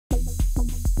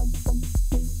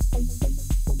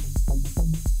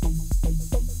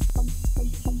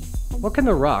What can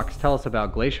the rocks tell us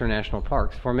about Glacier National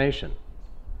Park's formation?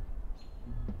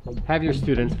 Have your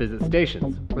students visit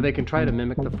stations where they can try to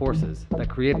mimic the forces that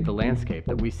created the landscape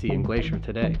that we see in Glacier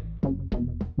today.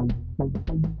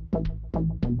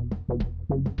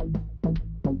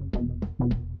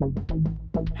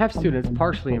 Have students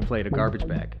partially inflate a garbage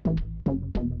bag.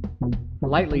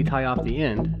 Lightly tie off the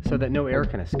end so that no air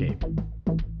can escape.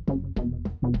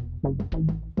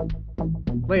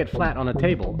 Lay it flat on a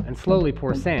table and slowly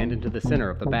pour sand into the center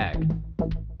of the bag.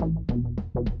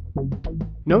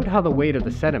 Note how the weight of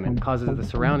the sediment causes the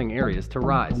surrounding areas to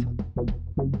rise.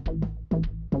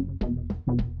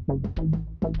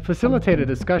 Facilitate a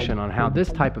discussion on how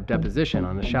this type of deposition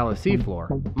on the shallow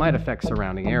seafloor might affect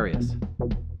surrounding areas.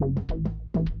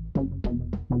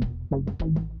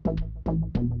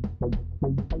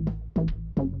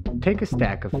 Take a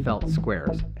stack of felt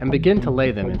squares and begin to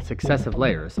lay them in successive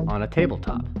layers on a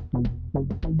tabletop.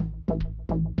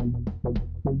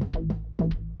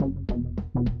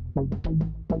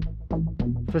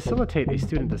 Facilitate a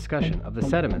student discussion of the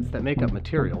sediments that make up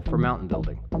material for mountain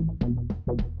building.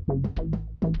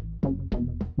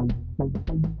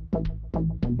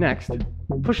 Next,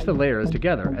 push the layers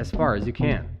together as far as you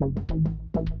can.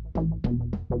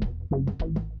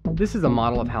 This is a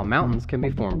model of how mountains can be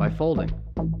formed by folding.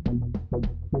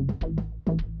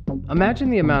 Imagine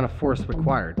the amount of force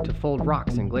required to fold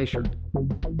rocks in Glacier.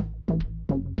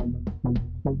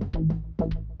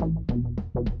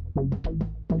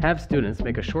 Have students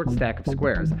make a short stack of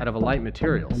squares out of a light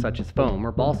material such as foam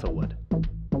or balsa wood.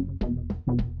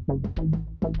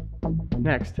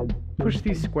 Next, push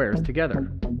these squares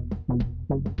together.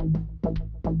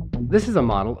 This is a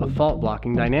model of fault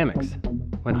blocking dynamics,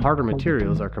 when harder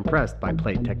materials are compressed by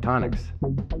plate tectonics.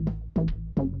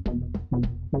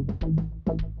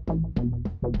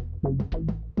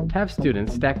 Have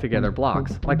students stack together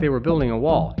blocks like they were building a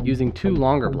wall using two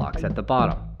longer blocks at the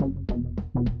bottom.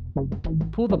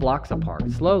 Pull the blocks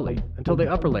apart slowly until the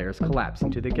upper layers collapse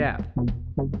into the gap.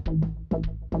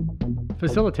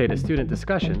 Facilitate a student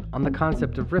discussion on the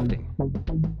concept of rifting.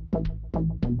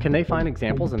 Can they find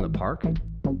examples in the park?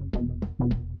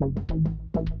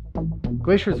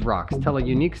 Glacier's rocks tell a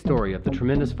unique story of the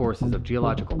tremendous forces of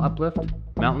geological uplift,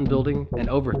 mountain building, and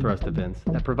overthrust events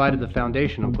that provided the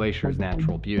foundation of Glacier's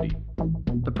natural beauty.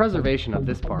 The preservation of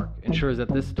this park ensures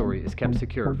that this story is kept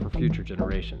secure for future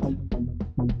generations.